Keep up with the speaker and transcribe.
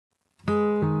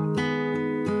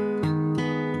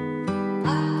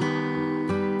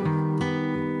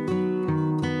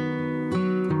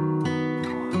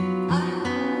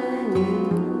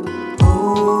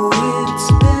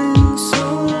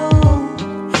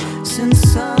and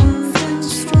something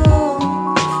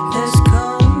strong has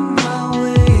come my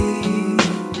way.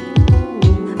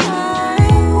 I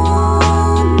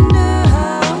wonder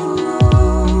how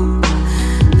long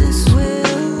this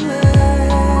will last.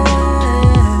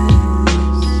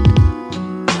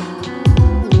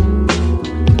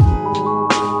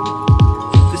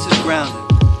 This is Grounded.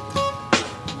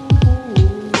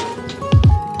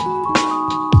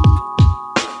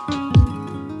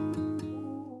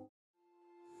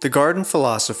 The garden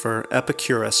philosopher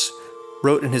Epicurus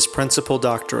wrote in his Principal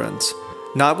Doctrines,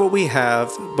 "Not what we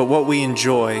have, but what we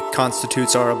enjoy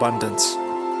constitutes our abundance."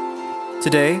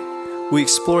 Today, we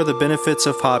explore the benefits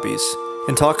of hobbies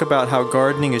and talk about how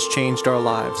gardening has changed our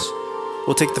lives.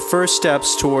 We'll take the first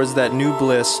steps towards that new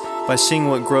bliss by seeing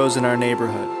what grows in our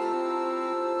neighborhood.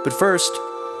 But first,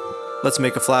 let's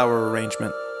make a flower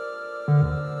arrangement.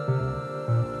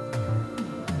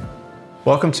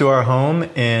 Welcome to our home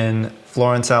in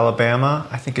Florence, Alabama.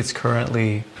 I think it's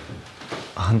currently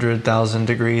 100,000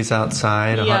 degrees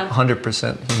outside, Yeah.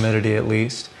 100% humidity at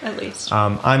least. At least.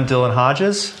 I'm Dylan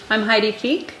Hodges, I'm Heidi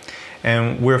Feek.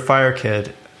 and we're Fire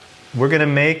Kid. We're gonna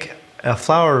make a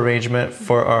flower arrangement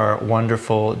for our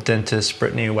wonderful dentist,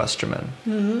 Brittany Westerman.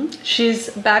 She's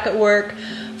back at work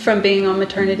from being on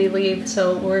maternity leave,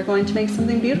 so we're going to make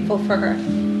something beautiful for her.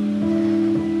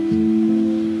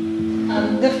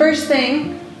 The first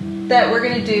thing that we're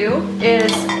going to do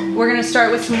is we're going to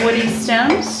start with some woody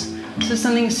stems, so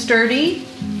something sturdy,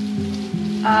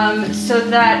 so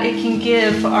that it can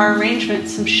give our arrangement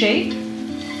some shape.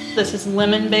 This is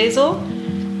lemon basil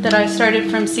that I started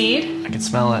from seed. I can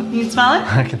smell it. You can smell it?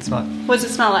 I can smell it. What does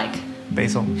it smell like?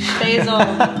 Basil. Basil.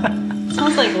 It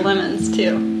smells like lemons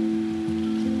too.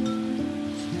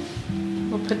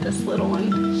 We'll put this little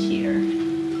one here.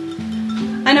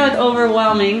 I know it's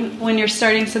overwhelming when you're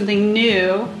starting something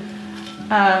new,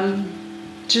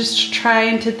 just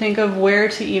trying to think of where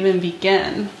to even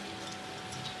begin.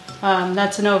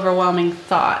 That's an overwhelming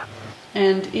thought.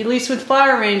 And at least with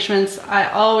flower arrangements, I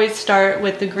always start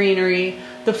with the greenery,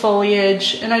 the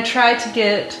foliage, and I try to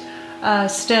get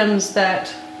stems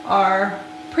that are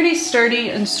pretty sturdy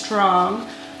and strong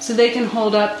so they can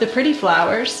hold up the pretty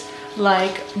flowers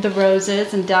like the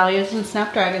roses and dahlias and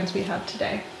snapdragons we have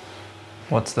today.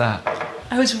 What's that?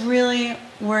 I was really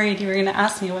worried you were going to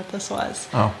ask me what this was.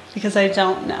 Oh. Because I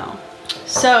don't know.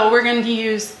 So we're going to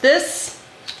use this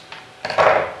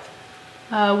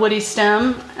woody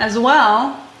stem as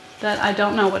well, that I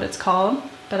don't know what it's called,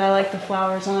 but I like the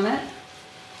flowers on it.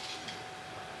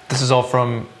 This is all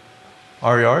from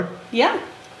our yard? Yeah.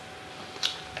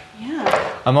 Yeah.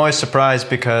 I'm always surprised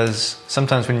because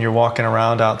sometimes when you're walking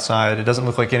around outside, it doesn't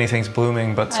look like anything's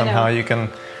blooming, but somehow you can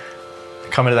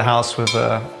come into the house with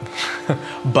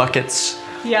buckets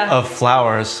of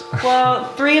flowers. Well,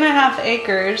 3.5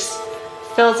 acres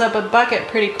fills up a bucket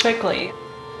pretty quickly.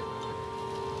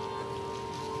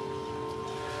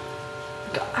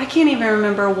 I can't even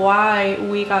remember why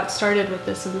we got started with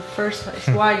this in the first place.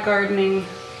 Why gardening?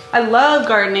 I love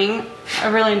gardening. I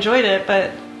really enjoyed it,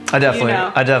 but I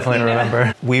definitely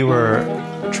remember. We were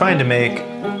trying to make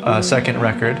a second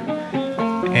record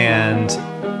and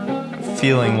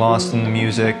feeling lost in the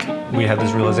music. We had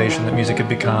this realization that music had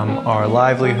become our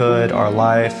livelihood, our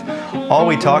life. All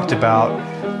we talked about,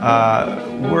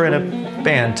 we're in a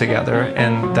band together,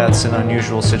 and that's an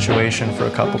unusual situation for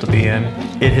a couple to be in.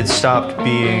 It had stopped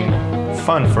being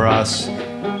fun for us.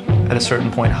 At a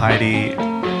certain point, Heidi,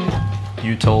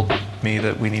 you told me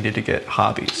that we needed to get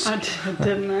hobbies. I did,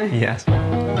 didn't I? Yes.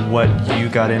 What you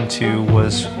got into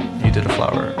was you did a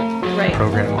flower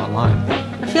program online.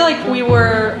 I feel like we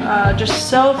were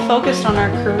just so focused on our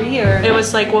career. It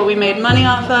was like what we made money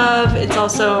off of. It's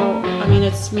also, I mean,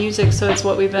 it's music, so it's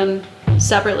what we've been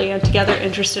separately and together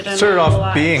interested in. Started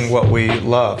off being what we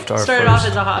loved. Started off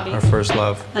as a hobby. Our first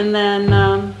love. And then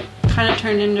kind of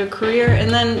turned into a career. And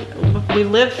then we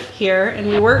live here and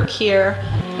we work here,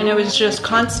 and it was just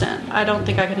constant. I don't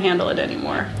think I could handle it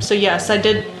anymore. So yes, I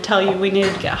did tell you we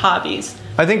needed to get hobbies.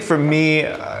 I think for me,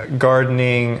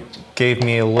 gardening gave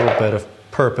me a little bit of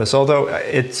purpose, although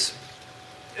it's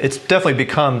definitely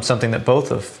become something that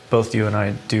both you and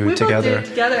I do together. Both do it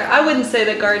together. I wouldn't say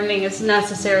that gardening is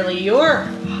necessarily your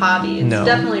hobby. It's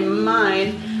definitely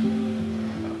mine.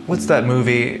 What's that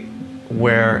movie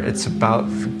where it's about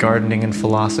gardening and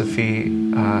philosophy?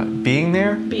 Being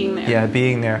There? Being There. Yeah,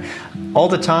 Being There. All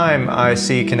the time I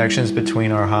see connections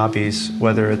between our hobbies,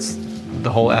 whether it's the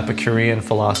whole Epicurean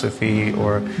philosophy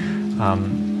or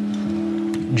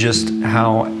just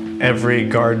how every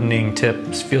gardening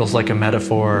tip feels like a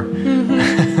metaphor.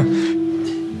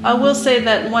 I will say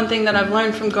that one thing that I've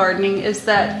learned from gardening is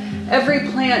that every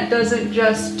plant doesn't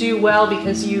just do well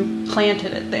because you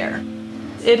planted it there.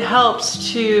 It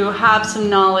helps to have some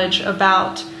knowledge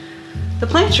about the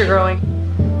plants you're growing.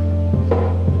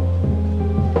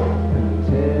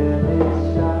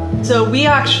 So we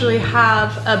actually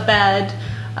have a bed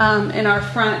in our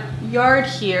front yard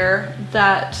here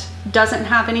that doesn't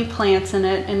have any plants in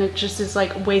it, and it just is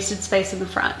like wasted space in the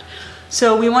front.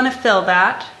 So we want to fill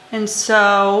that, and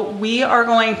so we are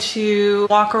going to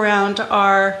walk around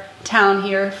our town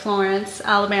here, Florence,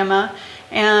 Alabama,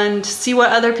 and see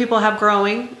what other people have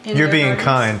growing in You're their being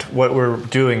gardens. kind. What we're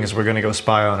doing is we're going to go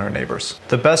spy on our neighbors.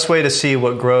 The best way to see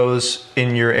what grows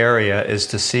in your area is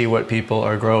to see what people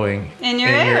are growing In your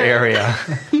area.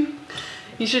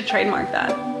 You should trademark that.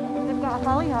 They've got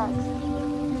hollyhocks.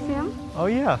 You see them? Oh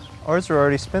yeah, ours are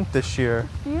already spent this year.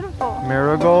 Beautiful.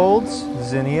 Marigolds,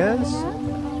 zinnias.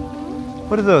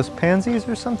 What are those, pansies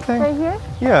or something? Right here,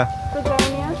 Yeah,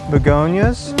 begonias.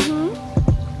 begonias.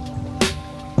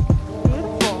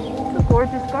 Beautiful. It's a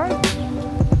gorgeous garden.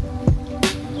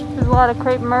 There's a lot of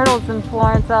crepe myrtles in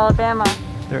Florence, Alabama.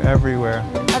 They're everywhere.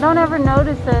 I don't ever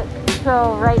notice it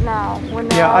till right now when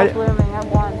they're all blooming at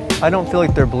once. I don't feel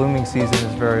like their blooming season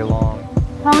is very long.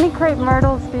 How many crepe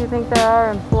myrtles do you think there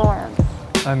are in Florence?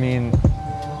 I mean,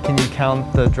 can you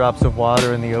count the drops of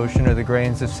water in the ocean or the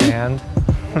grains of sand?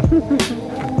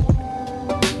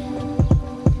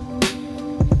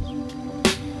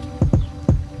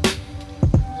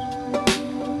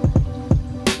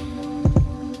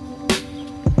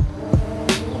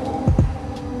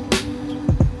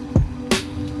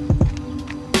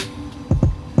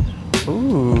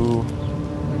 Ooh.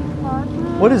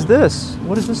 What is this?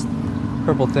 What is this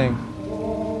purple thing?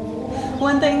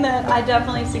 One thing that I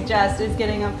definitely suggest is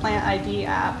getting a plant ID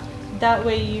app. That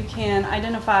way you can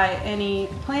identify any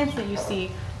plants that you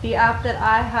see. The app that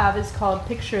I have is called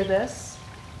Picture This,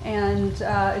 and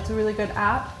it's a really good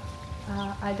app.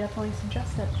 I definitely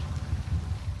suggest it.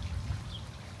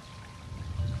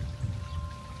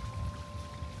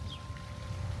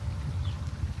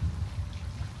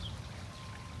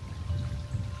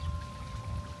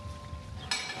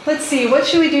 Let's see, what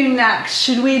should we do next?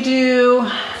 Should we do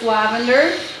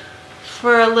lavender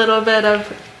for a little bit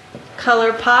of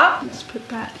color pop? Let's put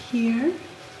that here.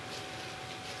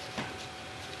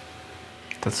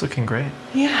 That's looking great.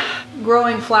 Yeah.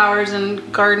 Growing flowers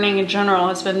and gardening in general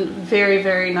has been very,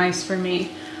 very nice for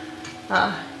me.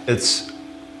 It's,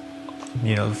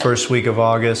 you know, the first week of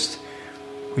August.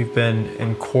 We've been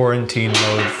in quarantine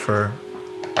mode for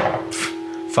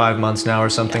 5 months now or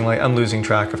something like. I'm losing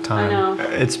track of time. I know.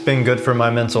 It's been good for my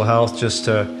mental health just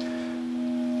to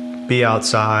be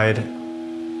outside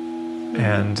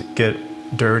and get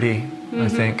dirty, I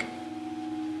think.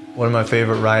 One of my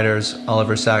favorite writers,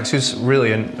 Oliver Sacks, who's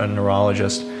really a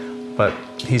neurologist, but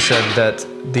he said that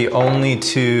the only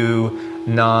two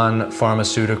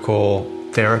non-pharmaceutical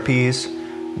therapies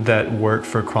that work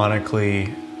for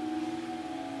chronically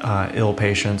ill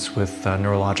patients with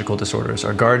neurological disorders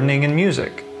are gardening and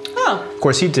music. Oh. Of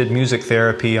course, he did music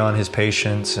therapy on his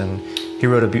patients, and he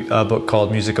wrote a book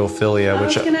called Musicophilia,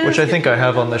 which I think I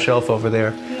have on the shelf over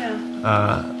there,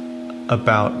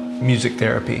 about music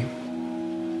therapy.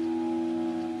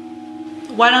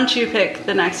 Why don't you pick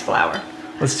the next flower?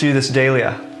 Let's do this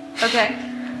dahlia. Okay.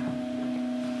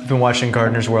 I've been watching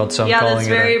Gardener's World, so I'm Yeah, calling that's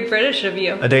it very British of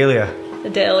you. a dahlia, A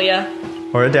dahlia.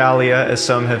 or a dahlia, as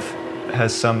some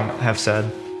have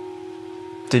said.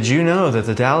 Did you know that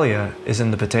the dahlia is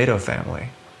in the potato family?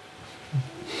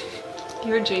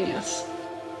 You're a genius.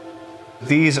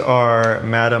 These are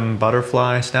Madam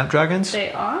Butterfly snapdragons.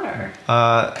 They are.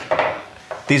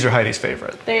 These are Heidi's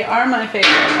favorite. They are my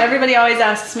favorite. Everybody always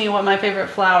asks me what my favorite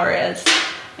flower is.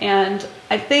 And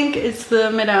I think it's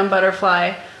the Madame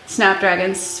Butterfly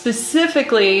snapdragons.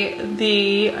 Specifically,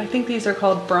 I think these are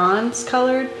called bronze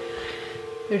colored.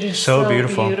 They're just so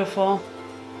beautiful.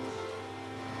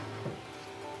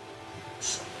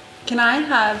 Can I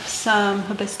have some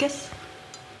hibiscus?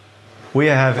 We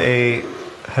have a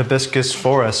hibiscus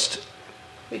forest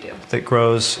We do. that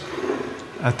grows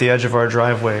at the edge of our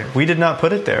driveway. We did not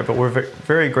put it there, but we're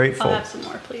very grateful. I'll have some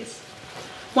more, please.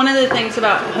 One of the things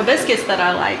about hibiscus that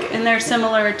I like, and they're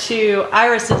similar to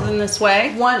irises in this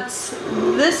way, once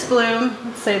this bloom,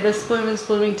 let's say this bloom is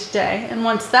blooming today, and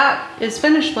once that is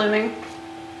finished blooming,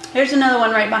 there's another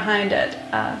one right behind it.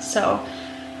 So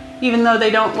even though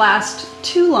they don't last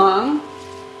too long,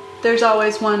 there's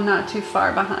always one not too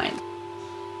far behind.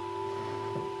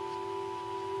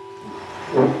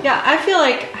 Yeah, I feel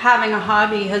like having a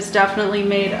hobby has definitely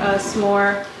made us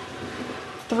more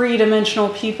three-dimensional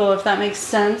people, if that makes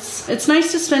sense. It's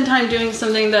nice to spend time doing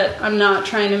something that I'm not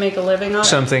trying to make a living on.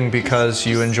 Something because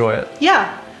you enjoy it.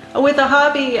 Yeah. With a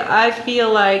hobby, I feel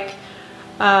like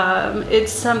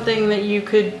it's something that you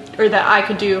could, or that I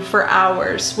could do for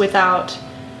hours without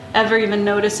ever even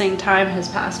noticing time has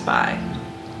passed by.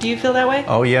 Do you feel that way?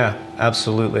 Oh yeah,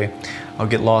 absolutely. I'll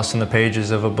get lost in the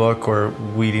pages of a book or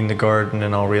weeding the garden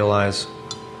and I'll realize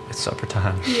it's supper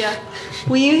time. Yeah.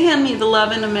 Will you hand me the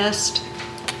Love in a Mist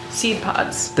seed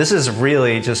pods? This is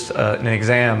really just an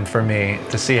exam for me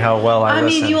to see how well I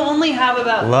listen. mean, you only have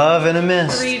about Love in a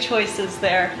Mist. 3 choices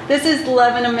there. This is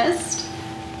Love in a Mist,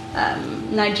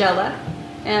 Nigella,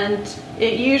 and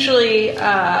it usually, it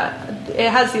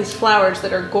has these flowers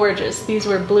that are gorgeous. These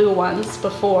were blue ones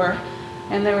before,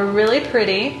 and they were really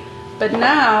pretty, but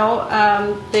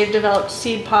now they've developed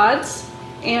seed pods,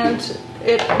 and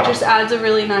it just adds a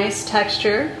really nice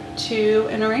texture to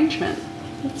an arrangement.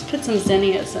 Let's put some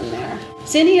zinnias in there.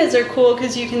 Zinnias are cool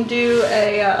because you can do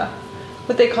a,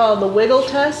 what they call the wiggle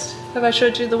test. Have I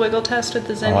showed you the wiggle test with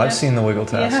the zinnias? Oh, I've seen the wiggle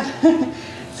test. Yeah.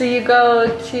 So you go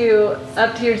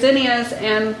up to your zinnias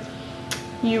and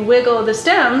you wiggle the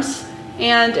stems,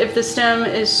 and if the stem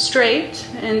is straight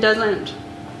and doesn't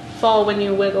fall when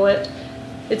you wiggle it,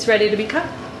 it's ready to be cut.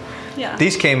 Yeah.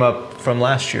 These came up from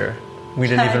last year. We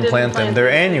didn't I even didn't plant them. plant They're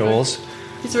them. annuals,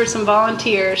 These were some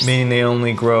volunteers. meaning they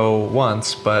only grow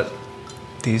once, but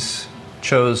these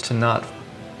chose to not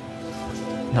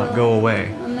go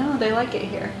away. Oh, no, they like it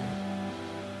here.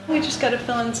 We just got to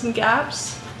fill in some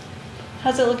gaps.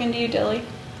 How's it looking to you, Dilly?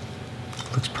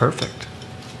 Looks perfect.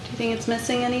 Do you think it's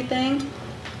missing anything?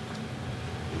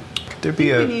 Could there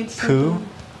be I a think we need Pooh? something.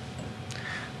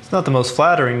 It's not the most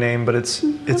flattering name, but it's I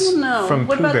don't know. from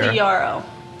What Pooh about Bear. the yarrow?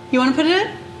 You want to put it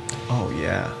in? Oh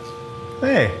yeah.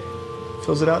 Hey,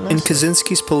 fills it out nice. In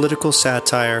Kaczynski's political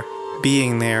satire,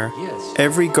 Being There,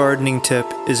 every gardening tip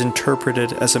is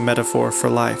interpreted as a metaphor for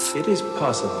life. It is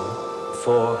possible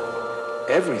for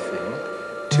everything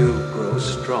to grow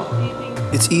strong.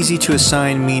 It's easy to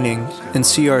assign meaning and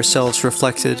see ourselves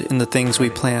reflected in the things we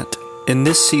plant. In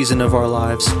this season of our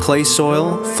lives, clay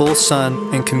soil, full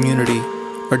sun, and community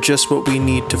are just what we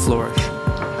need to flourish.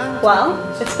 Well,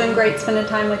 it's been great spending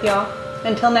time with y'all.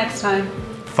 Until next time.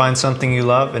 Find something you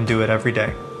love and do it every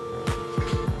day.